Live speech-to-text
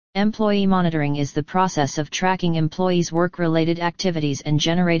Employee monitoring is the process of tracking employees' work-related activities and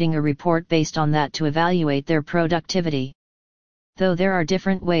generating a report based on that to evaluate their productivity. Though there are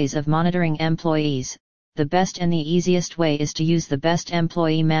different ways of monitoring employees, the best and the easiest way is to use the best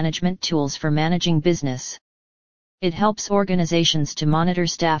employee management tools for managing business. It helps organizations to monitor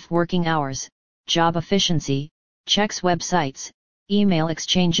staff working hours, job efficiency, checks websites, email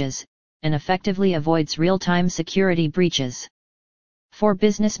exchanges, and effectively avoids real-time security breaches. For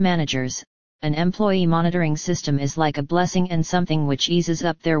business managers, an employee monitoring system is like a blessing and something which eases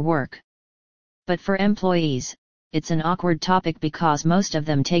up their work. But for employees, it's an awkward topic because most of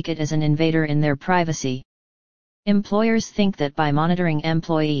them take it as an invader in their privacy. Employers think that by monitoring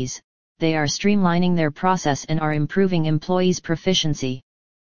employees, they are streamlining their process and are improving employees' proficiency.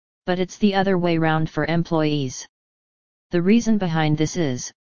 But it's the other way round for employees. The reason behind this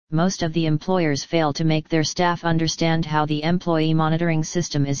is, most of the employers fail to make their staff understand how the employee monitoring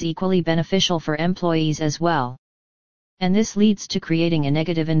system is equally beneficial for employees as well. And this leads to creating a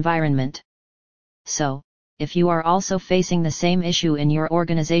negative environment. So, if you are also facing the same issue in your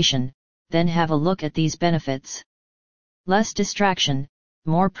organization, then have a look at these benefits. Less distraction,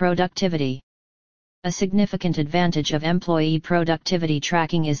 more productivity. A significant advantage of employee productivity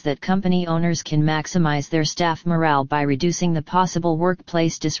tracking is that company owners can maximize their staff morale by reducing the possible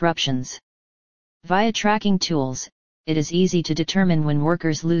workplace disruptions. Via tracking tools, it is easy to determine when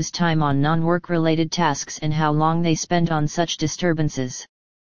workers lose time on non-work-related tasks and how long they spend on such disturbances.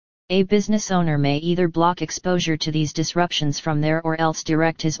 A business owner may either block exposure to these disruptions from there or else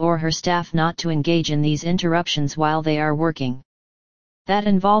direct his or her staff not to engage in these interruptions while they are working. That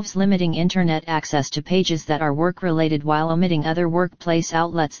involves limiting internet access to pages that are work-related while omitting other workplace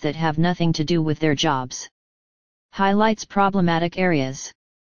outlets that have nothing to do with their jobs. Highlights problematic areas.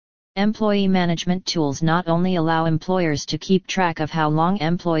 Employee management tools not only allow employers to keep track of how long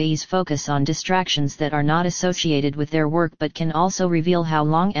employees focus on distractions that are not associated with their work but can also reveal how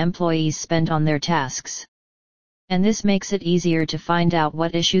long employees spend on their tasks. And this makes it easier to find out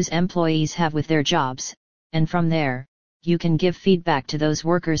what issues employees have with their jobs, and from there, you can give feedback to those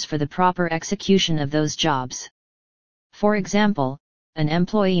workers for the proper execution of those jobs. For example, an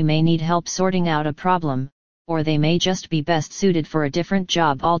employee may need help sorting out a problem, or they may just be best suited for a different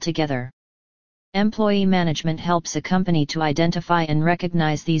job altogether. Employee management helps a company to identify and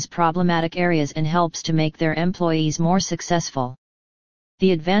recognize these problematic areas and helps to make their employees more successful.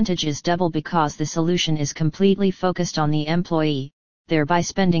 The advantage is double because the solution is completely focused on the employee, thereby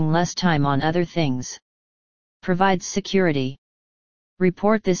spending less time on other things. Provides security.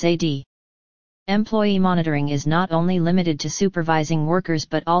 Report this AD. Employee monitoring is not only limited to supervising workers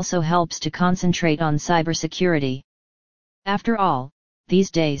but also helps to concentrate on cybersecurity. After all,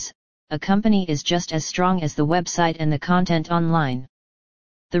 these days, a company is just as strong as the website and the content online.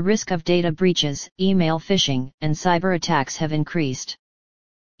 The risk of data breaches, email phishing, and cyber attacks have increased.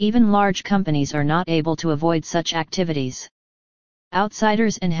 Even large companies are not able to avoid such activities.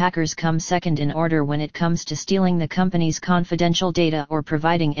 Outsiders and hackers come second in order when it comes to stealing the company's confidential data or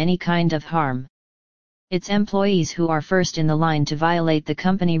providing any kind of harm. It's employees who are first in the line to violate the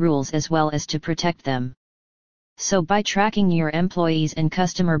company rules as well as to protect them. So by tracking your employees and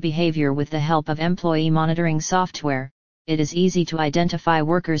customer behavior with the help of employee monitoring software, it is easy to identify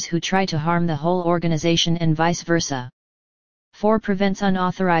workers who try to harm the whole organization and vice versa. 4. Prevents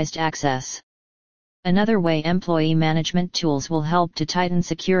unauthorized access. Another way employee management tools will help to tighten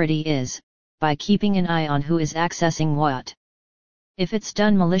security is, by keeping an eye on who is accessing what. If it's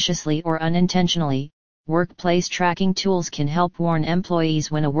done maliciously or unintentionally, workplace tracking tools can help warn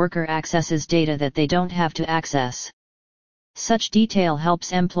employees when a worker accesses data that they don't have to access. Such detail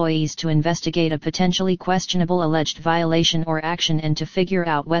helps employees to investigate a potentially questionable alleged violation or action and to figure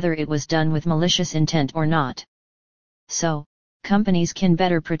out whether it was done with malicious intent or not. So, companies can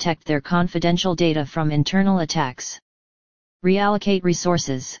better protect their confidential data from internal attacks. Reallocate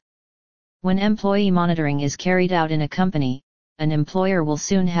resources. When employee monitoring is carried out in a company, an employer will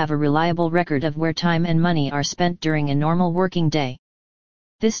soon have a reliable record of where time and money are spent during a normal working day.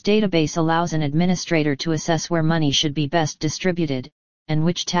 This database allows an administrator to assess where money should be best distributed, and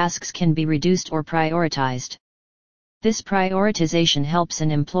which tasks can be reduced or prioritized. This prioritization helps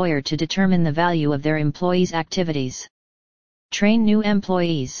an employer to determine the value of their employees' activities. Train new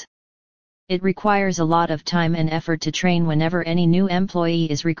employees. It requires a lot of time and effort to train whenever any new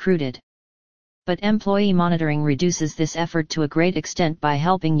employee is recruited. But employee monitoring reduces this effort to a great extent by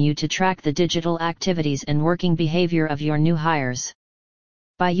helping you to track the digital activities and working behavior of your new hires.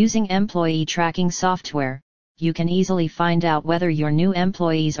 By using employee tracking software, you can easily find out whether your new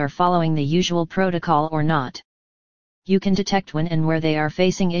employees are following the usual protocol or not. You can detect when and where they are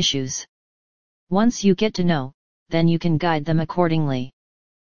facing issues. Once you get to know, then you can guide them accordingly.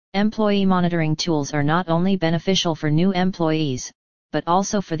 Employee monitoring tools are not only beneficial for new employees, but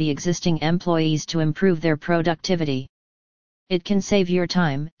also for the existing employees to improve their productivity. It can save your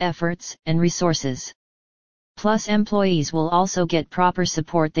time, efforts, and resources. Plus, employees will also get proper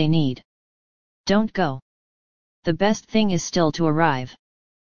support they need. Don't go. The best thing is still to arrive.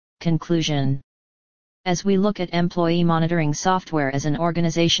 Conclusion. As we look at employee monitoring software as an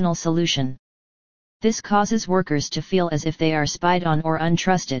organizational solution, this causes workers to feel as if they are spied on or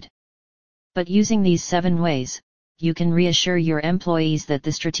untrusted. But using these 7 ways, you can reassure your employees that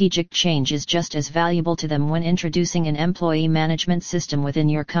the strategic change is just as valuable to them when introducing an employee management system within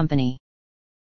your company.